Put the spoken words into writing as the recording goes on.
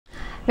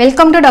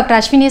Welcome to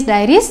Dr.S.Aswini's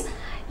Diaries.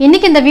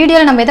 இன்னைக்கு இந்த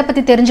வீடியோல நம்ம எதை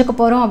பத்தி தெரிஞ்சுக்க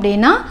போறோம்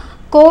அப்படினா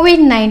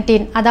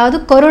COVID-19 அதாவது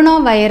corona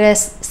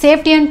virus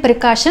safety and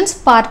precautions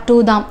part 2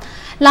 தான்.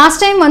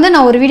 லாஸ்ட் டைம் வந்து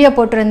நான் ஒரு வீடியோ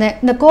போட்டுருந்தேன்.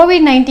 இந்த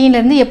COVID-19 ல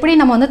இருந்து எப்படி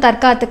நம்ம வந்து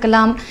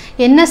தற்காத்துக்கலாம்,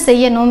 என்ன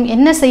செய்யணும்,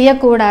 என்ன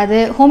செய்யக்கூடாது,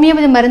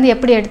 ஹோமியோபதி மருந்து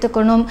எப்படி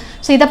எடுத்துக்கணும்.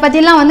 ஸோ இதை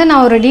பற்றிலாம் வந்து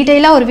நான் ஒரு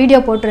டீட்டெயிலாக ஒரு வீடியோ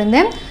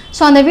போட்டிருந்தேன்.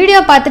 ஸோ அந்த வீடியோ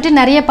பார்த்துட்டு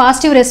நிறைய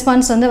பாசிட்டிவ்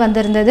ரெஸ்பான்ஸ் வந்து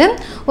வந்திருந்தது.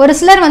 ஒரு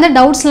சிலர் வந்து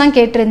டவுட்ஸ்லாம்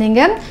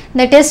கேட்டிருந்தீங்க.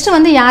 இந்த டெஸ்ட்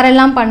வந்து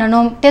யாரெல்லாம்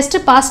பண்ணணும், டெஸ்ட்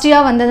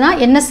பாசிட்டிவாக வந்ததுன்னா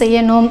என்ன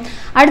செய்யணும்,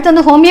 அடுத்து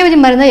வந்து ஹோமியோபதி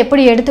மருந்தை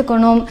எப்படி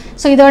எடுத்துக்கணும்,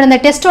 ஸோ இதோட இந்த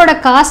டெஸ்ட்டோட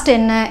காஸ்ட்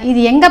என்ன,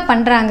 இது எங்கே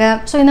பண்ணுறாங்க,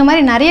 ஸோ இந்த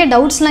மாதிரி நிறைய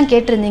டவுட்ஸ்லாம்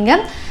கேட்டிருந்தீங்க.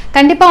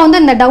 கண்டிப்பாக வந்து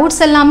இந்த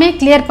டவுட்ஸ் எல்லாமே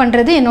கிளியர்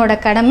பண்ணுறது என்னோட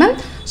கடமை.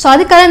 ஸோ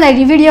அதுக்காக இந்த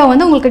வீடியோ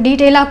வந்து உங்களுக்கு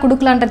டீட்டெயிலாக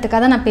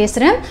கொடுக்கலான்றதுக்காக நான்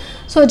பேசுகிறேன்.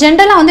 ஸோ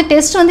ஜென்ரலாக வந்து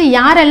டெஸ்ட் வந்து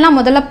யாரெல்லாம்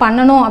முதல்ல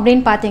பண்ணணும்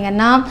அப்படின்னு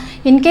பார்த்தீங்கன்னா,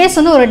 இன்கேஸ்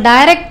வந்து ஒரு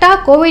டைரெக்டாக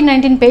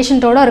COVID-19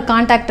 பேஷண்ட்டோட ஒரு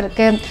கான்டாக்ட்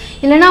இருக்குது,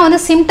 இல்லைனா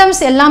வந்து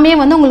சிம்டம்ஸ் எல்லாமே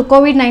வந்து உங்களுக்கு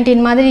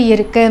COVID-19 மாதிரி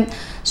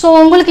இருக்குது. ஸோ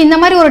உங்களுக்கு இந்த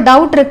மாதிரி ஒரு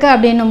டவுட் இருக்குது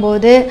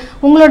அப்படின்னும்போது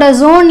உங்களோட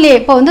ஜோன்லேயே,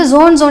 இப்போ வந்து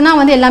ஜோனாக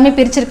வந்து எல்லாமே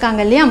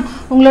பிரிச்சிருக்காங்க இல்லையா,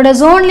 உங்களோட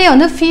ஜோன்லேயே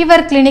வந்து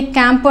ஃபீவர் கிளினிக்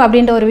கேம்ப்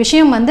அப்படின்ற ஒரு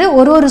விஷயம் வந்து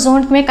ஒரு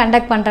ஜோனுக்குமே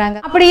கண்டக்ட் பண்ணுறாங்க.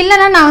 அப்படி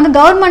இல்லைனா நான் வந்து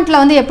கவர்மெண்ட்டில்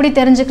வந்து எப்படி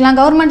தெரிஞ்சுக்கலாம்,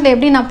 கவர்மெண்ட்டில்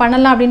எப்படி நான்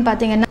பண்ணலாம் அப்படின்னு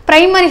பார்த்தீங்கன்னா,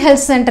 பிரைமரி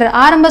ஹெல்த் சென்டர்,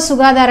 ஆரம்ப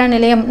சுகாதார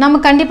நிலையம்,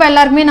 நம்ம கண்டிப்பாக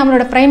எல்லாருக்குமே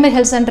நம்மளோட பிரைமரி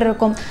ஹெல்த் சென்டர்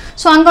இருக்கும்.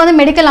 ஸோ அங்கே வந்து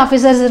மெடிக்கல்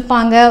ஆஃபீஸர்ஸ்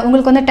இருப்பாங்க,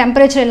 உங்களுக்கு வந்து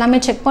டெம்பரேச்சர் எல்லாமே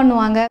செக்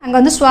பண்ணுவாங்க, அங்கே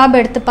வந்து ஸ்வாப்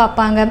எடுத்து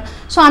பார்ப்பாங்க.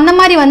 ஸோ அந்த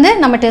மாதிரி வந்து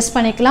நம்ம டெஸ்ட்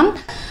பண்ணிக்கலாம்.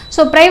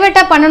 ஸோ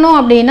ப்ரைவேட்டாக பண்ணணும்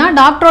அப்படின்னா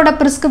டாக்டரோட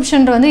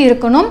ப்ரிஸ்கிரிப்ஷன் வந்து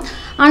இருக்கணும்.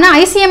 ஆனால்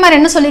ஐசிஎம்ஆர்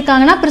என்ன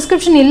சொல்லியிருக்காங்கன்னா,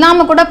 ப்ரிஸ்கிரிப்ஷன்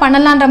இல்லாமல் கூட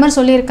பண்ணலான்ற மாதிரி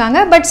சொல்லியிருக்காங்க.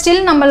 பட்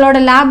ஸ்டில் நம்மளோட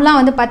லேப்லாம்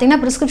வந்து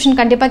பார்த்திங்கன்னா ப்ரிஸ்கிரிப்ஷன்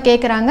கண்டிப்பாக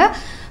கேட்குறாங்க.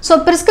 ஸோ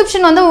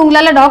ப்ரிஸ்கிரிப்ஷன் வந்து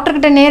உங்களால்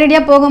டாக்டர்கிட்ட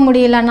நேரடியாக போக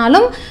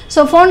முடியலனாலும்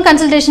ஸோ ஃபோன்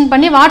கன்சல்டேஷன்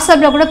பண்ணி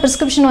வாட்ஸ்அப்பில் கூட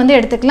ப்ரிஸ்கிரிப்ஷன் வந்து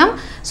எடுத்துக்கலாம்.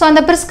 ஸோ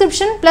அந்த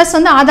ப்ரிஸ்கிரிப்ஷன் ப்ளஸ்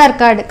வந்து ஆதார்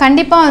கார்டு,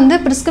 கண்டிப்பாக வந்து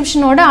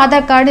ப்ரிஸ்கிரிப்ஷனோட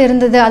ஆதார் கார்டு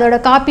இருந்தது, அதோட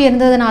காப்பி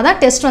இருந்ததுனா தான்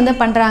டெஸ்ட் வந்து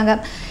பண்ணுறாங்க.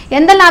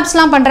 எந்த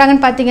லேப்ஸ்லாம்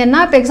பண்ணுறாங்கன்னு பார்த்தீங்கன்னா,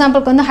 இப்போ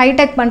எக்ஸாம்பிளுக்கு வந்து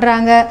ஹைடெக்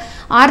பண்ணுறாங்க,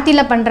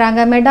 ஆர்த்தியில் பண்ணுறாங்க,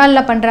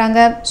 மெடாலில் பண்ணுறாங்க,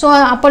 ஸோ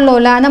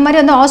அப்போலோவில் அந்த மாதிரி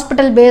வந்து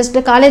hospital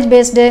based, college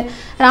based,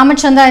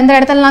 Ramachandra இந்த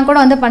இடத்துலலாம் கூட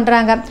வந்து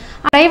பண்ணுறாங்க.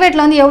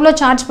 ப்ரைவேட்டில் வந்து எவ்வளோ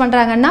சார்ஜ்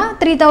பண்ணுறாங்கன்னா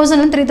 3000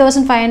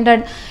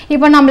 3500.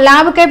 இப்போ நம்ம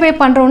லேபுக்கே பே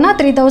பண்ணுறோம்னா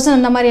 3000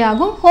 அந்த மாதிரி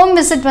ஆகும். ஹோம்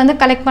விசிட் வந்து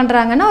கலெக்ட்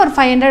பண்ணுறாங்கன்னா ஒரு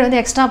 500 வந்து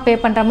எக்ஸ்ட்ரா பே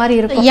பண்ணுற மாதிரி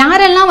இருக்கும்.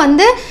 யாரெல்லாம்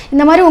வந்து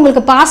இந்த மாதிரி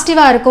உங்களுக்கு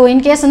பாசிட்டிவாக இருக்கும்,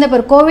 இன்கேஸ் வந்து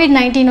இப்போ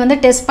COVID-19 வந்து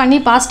டெஸ்ட் பண்ணி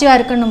பாசிட்டிவாக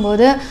இருக்குன்னும்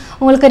போது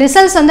உங்களுக்கு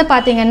ரிசல்ட்ஸ் வந்து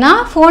பார்த்தீங்கன்னா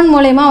ஃபோன்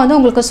மூலயமா வந்து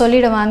உங்களுக்கு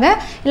சொல்லிடுவாங்க,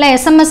 இல்லை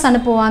எஸ்எம்எஸ்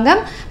அனுப்புவாங்க.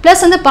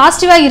 ப்ளஸ் வந்து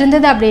பாசிட்டிவாக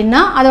இருந்தது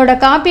அப்படின்னா அதோட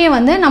காப்பியை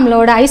வந்து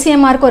நம்மளோட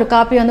ஐசிஎம்ஆருக்கு ஒரு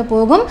காப்பி வந்து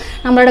போகும்,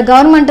 நம்மளோட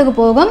கவர்மெண்ட்டுக்கு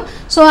போகும்.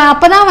 ஸோ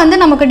அப்போ தான் வந்து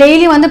நமக்கு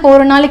டெய்லி வந்து இப்போ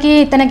ஒரு நாளைக்கு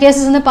இத்தனை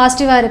கேசஸ் வந்து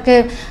பாசிட்டிவாக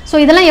இருக்குது. ஸோ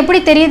இதெல்லாம்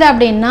எப்படி தெரியுது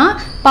அப்படின்னா,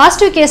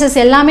 பாசிட்டிவ் கேசஸ்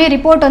எல்லாமே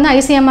ரிப்போர்ட் வந்து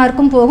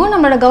ஐசிஎம்ஆருக்கும் போகும்,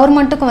 நம்மளோட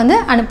கவர்மெண்ட்டுக்கும் வந்து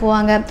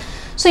அனுப்புவாங்க.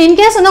 ஸோ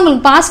இன்கேஸ் வந்து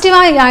உங்களுக்கு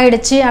பாசிட்டிவாக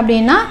ஆகிடுச்சு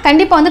அப்படின்னா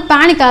கண்டிப்பாக வந்து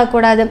பேனிக்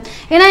ஆகக்கூடாது.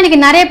 ஏன்னா இன்றைக்கி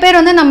நிறைய பேர்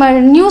வந்து நம்ம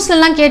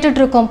நியூஸ்லலாம்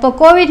கேட்டுட்ருக்கோம், இப்போ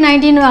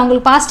COVID-19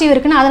 அவங்களுக்கு பாசிட்டிவ்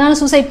இருக்குன்னு அதனால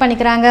சூசைட்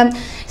பண்ணிக்கிறாங்க,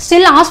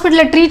 ஸ்டில்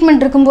ஹாஸ்பிட்டலில்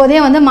ட்ரீட்மெண்ட் இருக்கும்போதே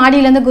வந்து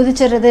மாடியிலேருந்து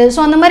குதிச்சிடுறது. ஸோ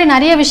அந்த மாதிரி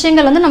நிறைய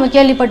விஷயங்கள் வந்து நம்ம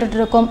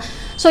கேள்விப்பட்டுருக்கோம்.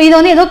 ஸோ இது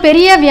வந்து ஏதோ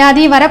பெரிய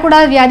வியாதி,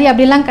 வரக்கூடாத வியாதி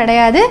அப்படிலாம்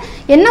கிடையாது.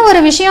 என்ன ஒரு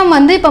விஷயம்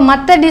வந்து இப்போ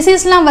மற்ற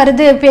டிசீஸ்லாம்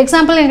வருது, இப்போ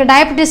எக்ஸாம்பிள் எனக்கு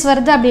டயபெட்டிஸ்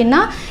வருது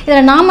அப்படின்னா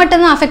இதில் நான்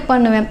மட்டும்தான் அஃபெக்ட்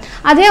பண்ணுவேன்.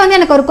 அதே வந்து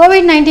எனக்கு ஒரு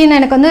COVID-19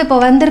 எனக்கு வந்து இப்போ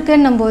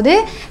வந்திருக்குன்னும் போது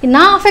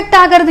நான் அஃபெக்ட்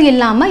ஆகிறது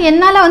இல்லாமல்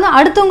என்னால் வந்து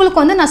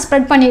அடுத்தவங்களுக்கு வந்து நான்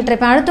ஸ்ப்ரெட் பண்ணிகிட்டு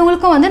இருப்பேன்,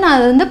 அடுத்தவங்களுக்கும் வந்து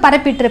நான் வந்து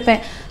பரப்பிட்டு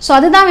இருப்பேன். ஸோ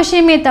அதுதான்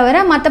விஷயமே தவிர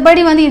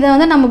மற்றபடி வந்து இதை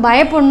வந்து நம்ம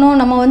பயப்படணும்,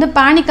 நம்ம வந்து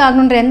பேனிக்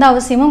ஆகணுன்ற எந்த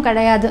அவசியமும்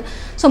கிடையாது.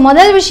 ஸோ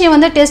முதல் விஷயம்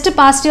வந்து டெஸ்ட்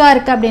பாசிட்டிவாக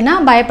இருக்குது அப்படின்னா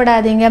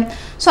பயப்படாதீங்க.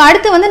 ஸோ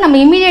அடுத்து வந்து நம்ம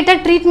இமீடியட்டாக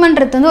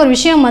ட்ரீட்மெண்ட்றது வந்து ஒரு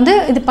விஷயம் வந்து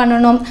இது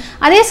பண்ணணும்.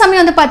 அதே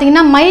சமயம் வந்து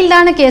பார்த்திங்கன்னா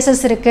மைல்டான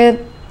கேசஸ் இருக்குது.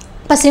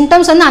 இப்போ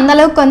சிம்டம்ஸ் வந்து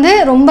அந்தளவுக்கு வந்து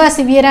ரொம்ப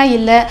சிவியராக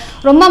இல்லை,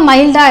 ரொம்ப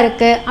மைல்டாக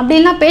இருக்குது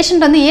அப்படின்னா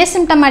பேஷண்ட் வந்து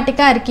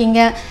ஏசிம்டமேட்டிக்காக இருக்கீங்க.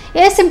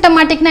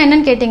 ஏசிம்டமேட்டிக்னா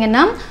என்னென்னு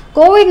கேட்டிங்கன்னா,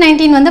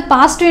 COVID-19 வந்து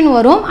பாசிட்டிவ்னு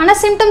வரும்,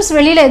 ஆனால் சிம்டம்ஸ்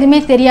வெளியில் எதுவுமே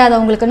தெரியாது,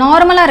 அவங்களுக்கு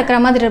நார்மலாக இருக்கிற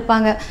மாதிரி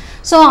இருப்பாங்க.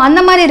 ஸோ அந்த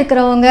மாதிரி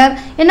இருக்கிறவங்க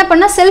என்ன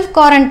பண்ணால் செல்ஃப்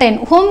குவாரண்டைன்,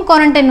 ஹோம்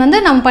குவாரண்டைன் வந்து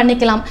நம்ம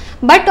பண்ணிக்கலாம்.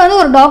 பட் வந்து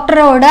ஒரு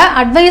டாக்டரோட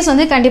அட்வைஸ்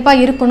வந்து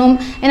கண்டிப்பாக இருக்கணும்.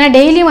 ஏன்னா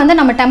டெய்லி வந்து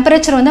நம்ம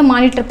டெம்பரேச்சர் வந்து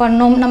மானிட்டர்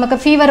பண்ணணும், நமக்கு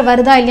ஃபீவர்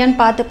வருதா இல்லையான்னு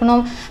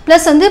பார்த்துக்கணும்.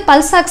 ப்ளஸ் வந்து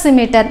பல்ஸ்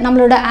ஆக்சிமீட்டர்,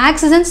 நம்மளோட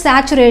ஆக்சிஜன்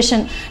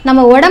சேச்சுரேஷன்,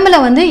 நம்ம உடம்புல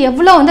வந்து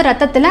எவ்வளோ வந்து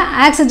ரத்தத்தில்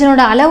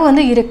ஆக்சிஜனோட அளவு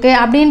வந்து இருக்குது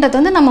அப்படின்றது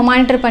வந்து நம்ம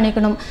மானிட்டர்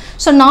பண்ணிக்கணும்.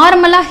 ஸோ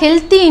நார்மலாக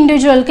ஹெல்த்தி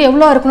இண்டிவிஜுவலுக்கு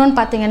எவ்வளோ இருக்கணும்னு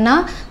பார்த்தீங்கன்னா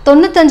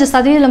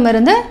 95%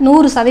 இருந்து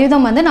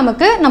 100% வந்து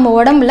நமக்கு நம்ம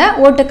உடம்புல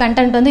ஓட்டு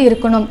கண்டென்ட் வந்து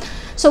இருக்கணும்.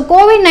 ஸோ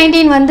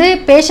COVID-19 வந்து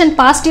பேஷண்ட்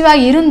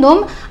பாசிட்டிவாக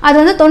இருந்தும் அது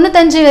வந்து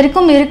 95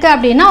 வரைக்கும் இருக்குது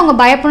அப்படின்னா அவங்க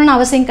பயப்படணும்னு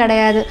அவசியம்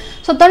கிடையாது.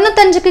 ஸோ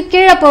 95க்கு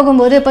கீழே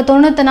போகும்போது, இப்போ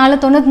 94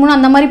 93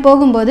 அந்த மாதிரி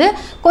போகும்போது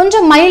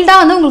கொஞ்சம்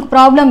மைல்டாக வந்து உங்களுக்கு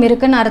ப்ராப்ளம்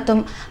இருக்குதுன்னு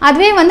அர்த்தம்.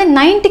 அதுவே வந்து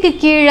 90க்கு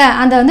கீழே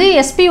அந்த வந்து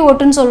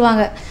SpO2ன்னு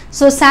சொல்லுவாங்க,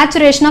 ஸோ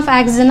சேச்சுரேஷன் ஆஃப்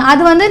ஆக்சிஜன்,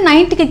 அது வந்து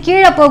 90க்கு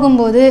கீழே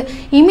போகும்போது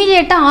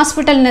இமீடியட்டாக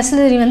ஹாஸ்பிட்டல்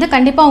நெசசரி வந்து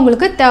கண்டிப்பாக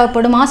உங்களுக்கு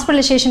தேவைப்படும்,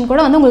 ஹாஸ்பிட்டலைசேஷன் கூட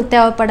வந்து உங்களுக்கு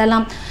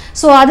தேவைப்படலாம்.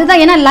 ஸோ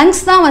அதுதான், ஏன்னா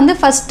லங்ஸ் தான் வந்து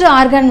ஃபஸ்ட்டு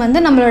ஆர்கன் வந்து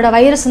நம்மளோட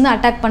வைரஸ் வந்து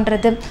அட்டாக்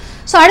பண்ணுறது.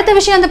 ஸோ அடுத்த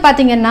விஷயம் வந்து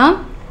பார்த்திங்கன்னா,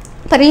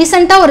 இப்போ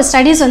ரீசெண்டாக ஒரு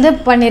ஸ்டடீஸ் வந்து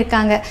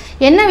பண்ணியிருக்காங்க.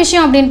 என்ன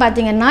விஷயம் அப்படின்னு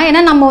பார்த்தீங்கன்னா, ஏன்னா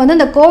நம்ம வந்து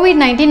இந்த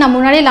COVID-19 நான்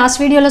முன்னாடி லாஸ்ட்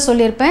வீடியோவில்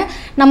சொல்லியிருப்பேன்,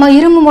 நம்ம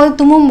இருமும்போது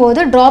தும்மும்போது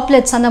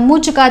ட்ராப்லெட்ஸ் அந்த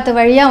மூச்சு காற்று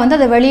வழியாக வந்து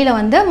அது வெளியில்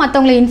வந்து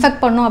மற்றவங்களை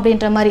இன்ஃபெக்ட் பண்ணும்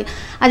அப்படின்ற மாதிரி.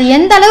 அது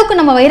எந்த அளவுக்கு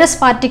நம்ம வைரஸ்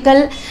பார்ட்டிக்கல்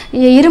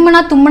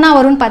இருமுனா தும்முனா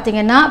வரும்னு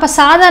பார்த்தீங்கன்னா, இப்போ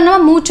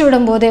சாதாரணமாக மூச்சு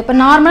விடும்போது, இப்போ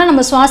நார்மலாக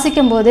நம்ம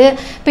சுவாசிக்கும் போது,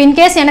 இப்போ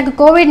இன்கேஸ் எனக்கு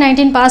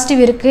COVID-19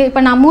 பாசிட்டிவ் இருக்குது,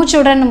 இப்போ நான் மூச்சு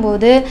விடணும்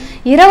போது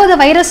 20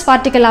 வைரஸ்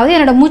பார்ட்டிக்கலாவது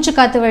என்னோட மூச்சு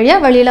காற்று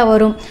வழியாக வெளியில்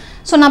வரும்.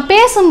 ஸோ நான்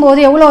பேசும்போது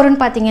எவ்வளோ வரும்னு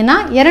பார்த்தீங்கன்னா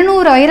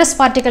 200 வைரஸ்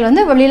பார்ட்டிக்கல்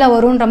வந்து வெளியில்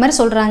வரும்ன்ற மாதிரி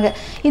சொல்கிறாங்க.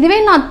 இதுவே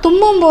நான்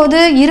தும்மும்போது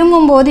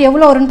இருமும்போது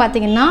எவ்வளோ வரும்னு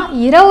பார்த்தீங்கன்னா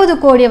 20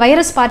 கோடி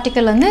வைரஸ்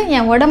பார்ட்டிக்கல் வந்து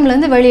என்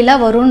உடம்புலேருந்து வெளியில்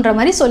வரும்ன்ற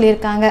மாதிரி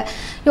சொல்லியிருக்காங்க.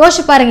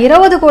 யோசிச்சு பாருங்கள்,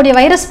 20 கோடி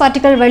வைரஸ்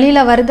பார்ட்டிக்கல்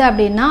வெளியில் வருது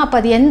அப்படின்னா அப்போ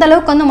அது எந்த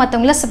அளவுக்கு வந்து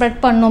மற்றவங்கள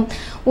ஸ்ப்ரெட் பண்ணும்.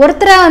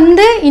 ஒருத்தரை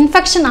வந்து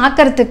இன்ஃபெக்ஷன்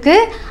ஆக்கிறதுக்கு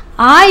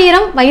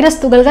 1000 வைரஸ்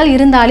துகள்கள்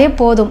இருந்தாலே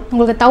போதும்.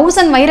 உங்களுக்கு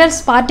 1000 வைரஸ்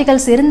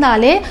பார்ட்டிகல்ஸ்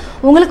இருந்தாலே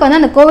உங்களுக்கு வந்து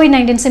அந்த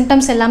COVID-19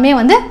 சிம்டம்ஸ் எல்லாமே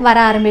வந்து வர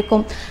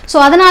ஆரம்பிக்கும். ஸோ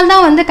அதனால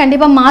தான் வந்து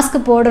கண்டிப்பாக மாஸ்க்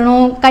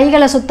போடணும்,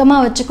 கைகளை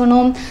சுத்தமாக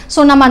வச்சுக்கணும்.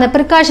 ஸோ நம்ம அந்த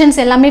ப்ரிகாஷன்ஸ்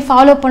எல்லாமே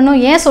ஃபாலோ பண்ணணும்.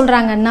 ஏன்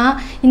சொல்கிறாங்கன்னா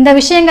இந்த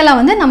விஷயங்களை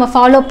வந்து நம்ம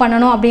ஃபாலோ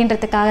பண்ணணும்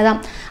அப்படின்றதுக்காக தான்.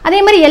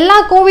 அதே மாதிரி எல்லா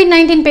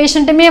COVID-19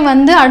 பேஷண்ட்டுமே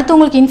வந்து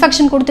அடுத்தவங்களுக்கு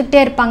இன்ஃபெக்ஷன்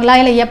கொடுத்துக்கிட்டே இருப்பாங்களா,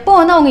 இல்லை எப்போ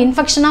வந்து அவங்க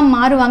இன்ஃபெக்ஷனாக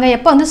மாறுவாங்க,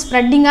 எப்போ வந்து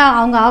ஸ்ப்ரெட்டிங்காக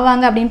அவங்க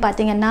ஆவாங்க அப்படின்னு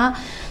பார்த்தீங்கன்னா,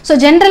 ஸோ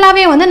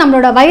ஜென்ரலாகவே வந்து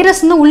நம்மளோட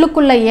வைரஸ் வந்து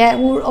உள்ளுக்குள்ளே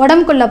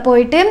உடம்புக்குள்ளே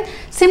போயிட்டு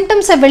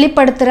சிம்டம்ஸை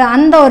வெளிப்படுத்துகிற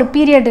அந்த ஒரு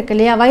பீரியட் இருக்கு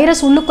இல்லையா,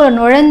 வைரஸ் உள்ளுக்குள்ளே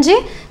நுழைஞ்சி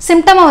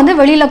சிம்டமை வந்து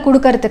வெளியில்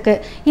கொடுக்கறதுக்கு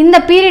இந்த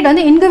பீரியட்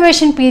வந்து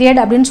இன்குபேஷன்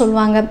பீரியட் அப்படின்னு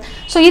சொல்லுவாங்க.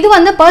 ஸோ இது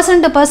வந்து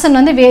பர்சன் டு பர்சன்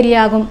வந்து வேரி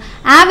ஆகும்.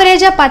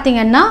 ஆவரேஜாக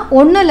பார்த்தீங்கன்னா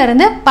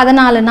 1லேருந்து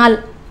 14 நாள்.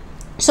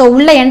 ஸோ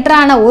உள்ளே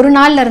என்ட்ரான ஒரு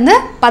நாள்லேருந்து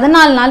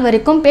 14 நாள்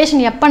வரைக்கும்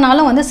பேஷண்ட்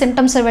எப்போனாலும் வந்து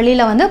சிம்டம்ஸை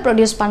வெளியில் வந்து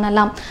ப்ரொடியூஸ்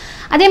பண்ணலாம்.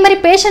 அதே மாதிரி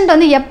பேஷண்ட்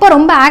வந்து எப்போ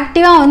ரொம்ப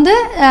ஆக்டிவாக வந்து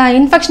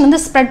இன்ஃபெக்ஷன் வந்து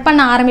ஸ்ப்ரெட் பண்ண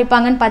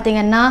ஆரம்பிப்பாங்கன்னு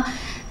பார்த்தீங்கன்னா,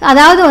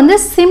 அதாவது வந்து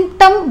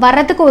சிம்டம்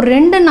வர்றதுக்கு ஒரு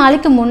 2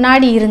 நாளைக்கு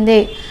முன்னாடி இருந்தே.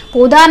 இப்போ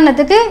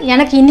உதாரணத்துக்கு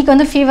எனக்கு இன்றைக்கி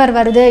வந்து ஃபீவர்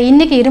வருது,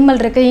 இன்றைக்கி இருமல்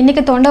இருக்குது,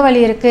 இன்றைக்கி தொண்டை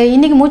வலி இருக்குது,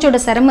 இன்றைக்கி மூச்சோட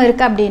சிரமம்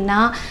இருக்குது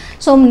அப்படின்னா,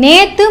 ஸோ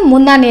நேற்று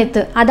முந்தா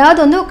நேற்று அதாவது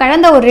வந்து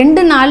கடந்த ஒரு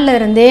 2 நாளில்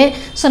இருந்தே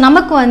ஸோ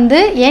நமக்கு வந்து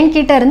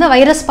என்கிட்ட இருந்து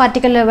வைரஸ்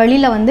பார்ட்டிக்கல்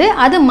வெளியில் வந்து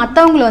அது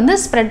மற்றவங்களை வந்து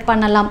ஸ்ப்ரெட்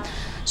பண்ணலாம்.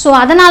 ஸோ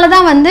அதனால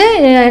தான் வந்து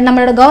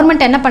நம்மளோட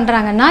கவர்மெண்ட் என்ன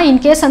பண்ணுறாங்கன்னா,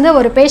 இன்கேஸ் வந்து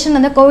ஒரு பேஷண்ட்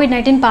வந்து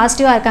COVID-19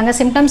 பாசிட்டிவாக இருக்காங்க,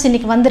 சிம்டம்ஸ்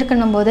இன்றைக்கி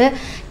வந்திருக்குன்னும் போது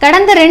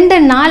கடந்த 2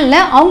 நாளில்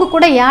அவங்க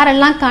கூட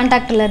யாரெல்லாம்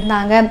கான்டாக்டில்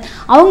இருந்தாங்க,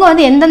 அவங்க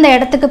வந்து எந்தெந்த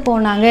இடத்துக்கு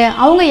போனாங்க,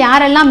 அவங்க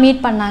யாரெல்லாம்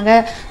மீட் பண்ணாங்க,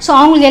 ஸோ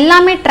அவங்களுக்கு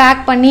எல்லாமே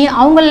ட்ராக் பண்ணி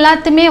அவங்க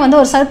எல்லாத்தையுமே வந்து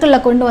ஒரு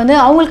சர்க்கிளில் கொண்டு வந்து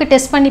அவங்களுக்கு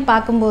டெஸ்ட் பண்ணி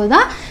பார்க்கும்போது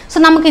தான் ஸோ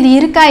நமக்கு இது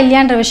இருக்கா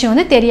இல்லையான்ற விஷயம்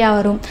வந்து தெரிய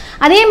வரும்.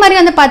 அதே மாதிரி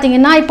வந்து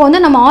பார்த்திங்கன்னா இப்போ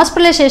வந்து நம்ம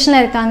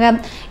ஹாஸ்பிட்டலைசேஷனில் இருக்காங்க,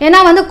 ஏன்னா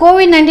வந்து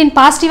COVID-19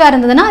 பாசிட்டிவாக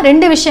இருந்ததுன்னா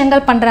 2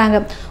 விஷயங்கள் பண்ணுறாங்க.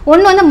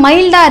 ஒன்று வந்து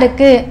மைல்டாக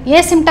இருக்குது,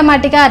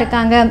 ஏசிம்டமேட்டிக்காக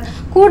இருக்காங்க,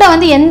 கூட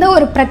வந்து எந்த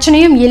ஒரு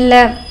பிரச்சனையும்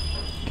இல்லை.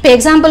 இப்போ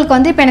எக்ஸாம்பிளுக்கு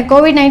வந்து இப்போ எனக்கு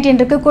COVID-19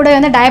 இருக்குது, கூட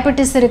வந்து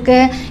டயபெட்டிஸ்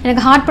இருக்குது,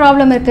 எனக்கு ஹார்ட்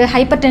ப்ராப்ளம் இருக்குது,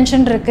 ஹைப்பர்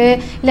டென்ஷன் இருக்குது,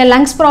 இல்லை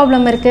லங்ஸ்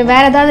ப்ராப்ளம் இருக்குது,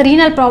 வேறு ஏதாவது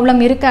ரீனல்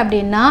ப்ராப்ளம் இருக்குது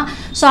அப்படின்னா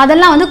ஸோ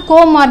அதெல்லாம் வந்து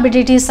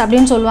கோமார்பிடிட்டிஸ்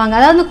அப்படின்னு சொல்லுவாங்க.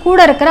 அதாவது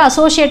கூட இருக்கிற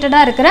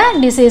அசோசியேட்டடாக இருக்கிற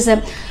டிசீஸு.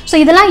 ஸோ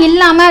இதெல்லாம்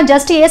இல்லாமல்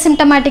ஜஸ்ட்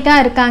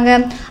ஏசிம்டமேட்டிக்காக இருக்காங்க,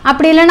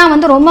 அப்படி இல்லைனா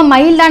வந்து ரொம்ப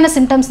மைல்டான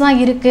சிம்டம்ஸ் தான்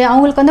இருக்குது,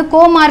 அவங்களுக்கு வந்து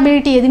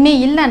கோமார்பிடிட்டி எதுவுமே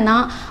இல்லைன்னா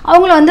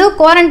அவங்கள வந்து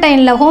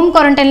குவாரண்டைனில் ஹோம்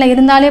குவாரண்டைனில்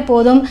இருந்தாலே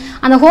போதும்.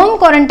 அந்த ஹோம்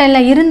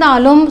குவாரண்டைனில்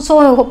இருந்தாலும் ஸோ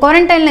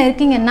குவாரண்டைனில்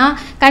இருக்கீங்கன்னா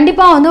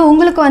கண்டிப்பாக வந்து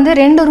உங்களுக்கு வந்து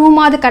 2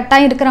 ரூமாவது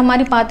கட்டாயம் இருக்கிற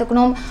மாதிரி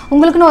பார்த்துக்கணும்.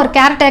 உங்களுக்குன்னு ஒரு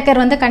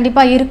கேர்டேக்கர் வந்து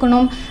கண்டிப்பாக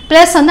இருக்கணும்.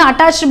 ப்ளஸ் வந்து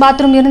அட்டாச்சு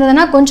பாத்ரூம்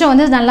இருந்ததுன்னா கொஞ்சம்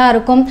வந்து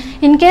நல்லாயிருக்கும்.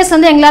 இன்கேஸ்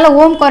வந்து எங்களால்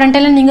ஹோம்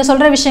குவாரண்டைனில் நீங்கள்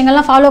சொல்கிற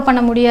விஷயங்கள்லாம் ஃபாலோ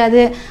பண்ண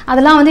முடியாது,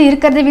 அதெல்லாம் வந்து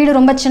இருக்கிறது வீடு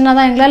ரொம்ப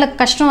சின்னதாக எங்களால்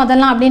கஷ்டம்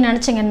அதெல்லாம் அப்படின்னு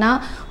நினச்சிங்கன்னா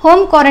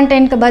ஹோம்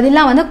குவாரண்டைனுக்கு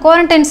பதிலாக வந்து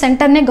குவாரண்டைன்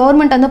சென்டர்னே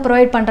கவர்மெண்ட் வந்து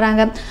ப்ரொவைட்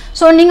பண்ணுறாங்க.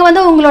 ஸோ நீங்கள்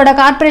வந்து உங்களோட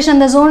கார்பரேஷன்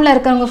அந்த ஜோனில்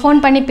இருக்கிறவங்க ஃபோன்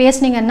பண்ணி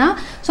பேசுனீங்கன்னா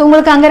ஸோ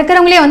உங்களுக்கு அங்கே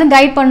இருக்கிறவங்களே வந்து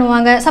கைட்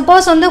பண்ணுவாங்க.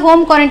 சப்போஸ் வந்து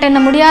ஹோம்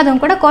குவாரண்டைனில்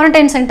முடியாதவங்க கூட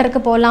குவாரண்டைன்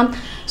சென்டருக்கு போகலாம்.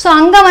 ஸோ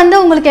அங்கே வந்து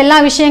உங்களுக்கு எல்லா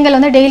விஷயங்கள்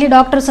வந்து டெய்லி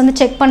டாக்டர்ஸ் வந்து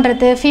செக்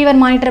பண்ணுறது,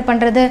 ஃபீவர் மானிட்டர்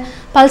பண்ணுறது,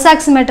 பல்ஸ்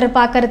ஆக்சிமீட்டர்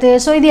பார்க்குறது,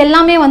 ஸோ இது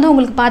எல்லாமே வந்து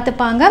உங்களுக்கு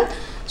பார்த்துப்பாங்க.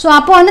 ஸோ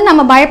அப்போ வந்து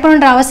நம்ம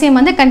பயப்படணுன்ற அவசியம்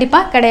வந்து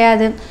கண்டிப்பாக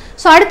கிடையாது.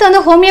 ஸோ அடுத்து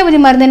வந்து ஹோமியோபதி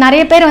மருந்து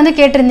நிறைய பேர் வந்து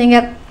கேட்டிருந்தீங்க,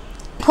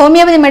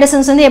 ஹோமியோபதி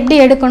மெடிசன்ஸ் வந்து எப்படி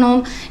எடுக்கணும்.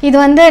 இது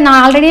வந்து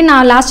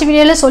நான் லாஸ்ட்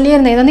வீடியோவில்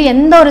சொல்லியிருந்தேன், இது வந்து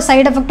எந்த ஒரு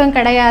சைடு எஃபெக்ட்டும்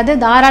கிடையாது.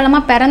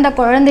 தாராளமாக பிறந்த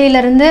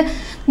குழந்தையிலேருந்து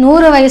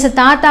 100 வயசு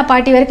தாத்தா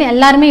பாட்டி வரைக்கும்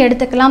எல்லாருமே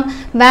எடுத்துக்கலாம்.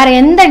 வேறு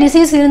எந்த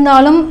டிசீஸ்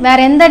இருந்தாலும்,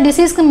 வேறு எந்த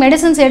டிசீஸ்க்கு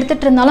மெடிசன்ஸ்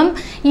எடுத்துகிட்டு இருந்தாலும்,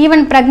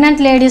 ஈவன்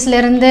ப்ரெக்னென்ட்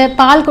லேடிஸ்லேருந்து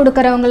பால்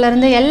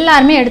கொடுக்குறவங்கலேருந்து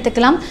எல்லாருமே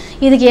எடுத்துக்கலாம்.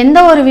 இதுக்கு எந்த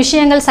ஒரு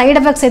விஷயங்கள் சைடு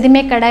எஃபெக்ட்ஸ்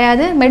எதுவுமே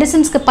கிடையாது,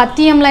 மெடிசன்ஸ்க்கு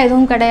பத்தியம்லாம்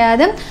எதுவும்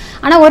கிடையாது.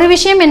 ஆனால் ஒரு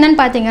விஷயம் என்னன்னு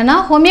பார்த்தீங்கன்னா,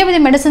 ஹோமியோபதி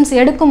மெடிசன்ஸ்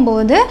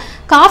எடுக்கும்போது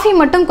காஃபி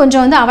மட்டும்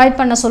கொஞ்சம் வந்து அவாய்ட்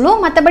பண்ண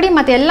சொல்லுவோம். மற்றபடி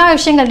மற்ற எல்லா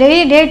விஷயங்கள்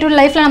டே டு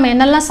லைஃப்பில் நம்ம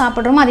என்னெல்லாம்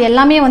சாப்பிட்றோமோ அது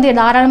எல்லாமே வந்து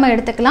தாராளமாக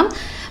எடுத்துக்கலாம்.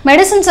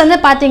 மெடிசன்ஸ் வந்து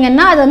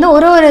பார்த்திங்கன்னா அது வந்து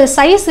ஒரு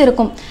சைஸ்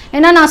இருக்கும்.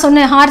 ஏன்னா நான்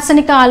சொன்னேன்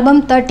ஆர்சனிகா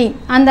ஆல்பம் 30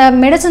 அந்த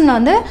மெடிசன்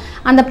வந்து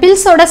அந்த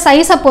பில்ஸோட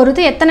சைஸை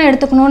பொறுத்து எத்தனை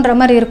எடுத்துக்கணுன்ற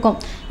மாதிரி இருக்கும்.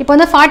 இப்போ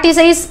வந்து 40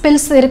 சைஸ்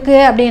பில்ஸ்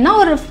இருக்குது அப்படின்னா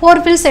ஒரு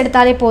 4 பில்ஸ்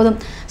எடுத்தாலே போதும்.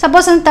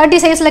 சப்போஸ் வந்து 30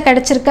 சைஸில்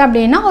கிடச்சிருக்கு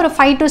அப்படின்னா ஒரு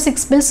 5 to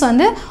 6 பில்ஸ்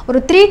வந்து ஒரு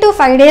 3 to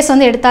 5 days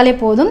வந்து எடுத்தாலே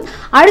போதும்.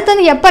 அடுத்து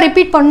வந்து எப்போ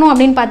ரிப்பீட் பண்ணணும்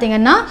அப்படின்னு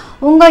பார்த்தீங்கன்னா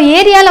உங்கள்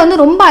ஏரியாவில் வந்து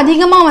ரொம்ப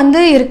அதிகமாக வந்து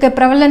இருக்குது,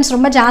 ப்ரெவலன்ஸ்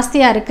ரொம்ப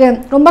ஜாஸ்தியாக இருக்குது,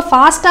 ரொம்ப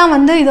ஃபாஸ்ட்டாக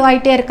வந்து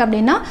இதுவாகிட்டே இருக்குது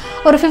அப்படின்னா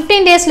ஒரு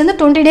 15 டேஸ்லேருந்து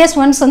 20 டேஸ்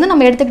ஒன்ஸ் வந்து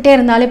நம்ம எடுத்துக்கிட்டே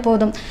இருந்தாலே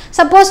போதும்.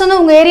 சப்போஸ் வந்து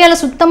உங்கள்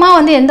ஏரியாவில் சுத்தமாக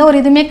வந்து எந்த ஒரு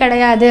இதுவுமே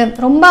கிடையாது,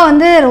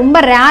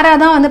 ரொம்ப ரேராக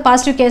தான் வந்து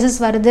பாசிட்டிவ் கேசஸ்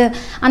வருது,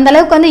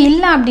 அந்தளவுக்கு வந்து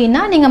இல்லை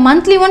அப்படின்னா நீங்கள்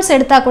மந்த்லி ஒன்ஸ்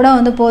எடுத்தால் கூட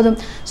வந்து போதும்.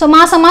 ஸோ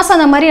மாதம்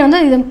அந்த மாதிரி வந்து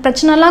இது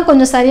பிரச்சனைலாம்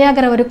கொஞ்சம்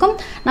சரியாகிற வரைக்கும்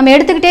நம்ம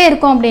எடுத்துக்கிட்டே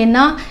இருக்கோம்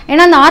அப்படின்னா,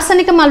 ஏன்னா அந்த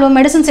ஆர்சனிக்கம் ஆல்பம்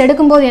மெடிசன்ஸ்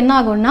எடுக்கும்போது என்ன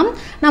ஆகும்னா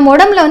நம்ம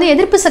உடம்புல வந்து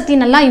எதிர்ப்பு சக்தி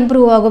நல்லா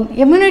இம்ப்ரூவ் ஆகும்,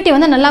 இம்யூனிட்டி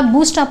வந்து நல்லா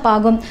பூஸ்டப்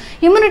ஆகும்.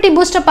 இம்யூனிட்டி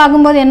பூஸ்டப்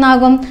ஆகும்போது என்ன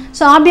ஆகும்,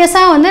 ஸோ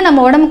ஆப்வியஸாக வந்து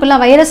நம்ம உடம்புக்குள்ள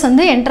வைரஸ்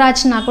வந்து என்ட்ரு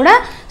ஆச்சுன்னா கூட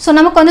ஸோ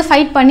நமக்கு வந்து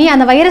ஃபைட் பண்ணி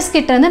அந்த வைரஸ்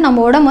கிட்ட இருந்து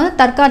நம்ம உடம்பு வந்து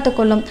தற்காத்து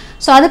கொள்ளும்.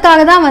 ஸோ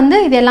அதுக்காக தான் வந்து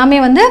இது எல்லாமே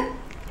வந்து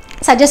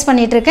சஜஸ்ட்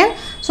பண்ணிகிட்ருக்கேன்.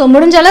 ஸோ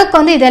முடிஞ்ச அளவுக்கு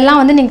வந்து இதெல்லாம்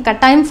வந்து நீங்கள்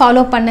கட்டாயம்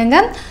ஃபாலோ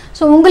பண்ணுங்கள்.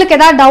 ஸோ உங்களுக்கு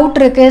எதாவது டவுட்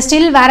இருக்குது,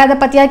 ஸ்டில் வேறு எதை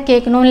பற்றியாவது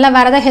கேட்கணும், இல்லை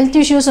வேறு எதாவது ஹெல்த்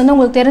இஷ்யூஸ் வந்து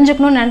உங்களுக்கு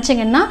தெரிஞ்சுக்கணும்னு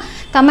நினச்சிங்கன்னா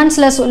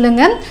கமெண்ட்ஸில்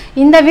சொல்லுங்கள்.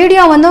 இந்த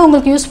வீடியோ வந்து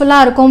உங்களுக்கு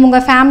யூஸ்ஃபுல்லாக இருக்கும்,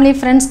 உங்கள் ஃபேமிலி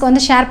ஃப்ரெண்ட்ஸ்க்கு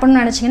வந்து ஷேர்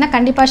பண்ணணும்னு நினச்சிங்கன்னா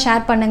கண்டிப்பாக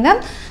ஷேர்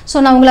பண்ணுங்கள். ஸோ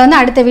நான் உங்களை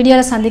வந்து அடுத்த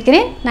வீடியோவில்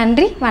சந்திக்கிறேன்.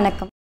 நன்றி,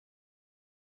 வணக்கம்.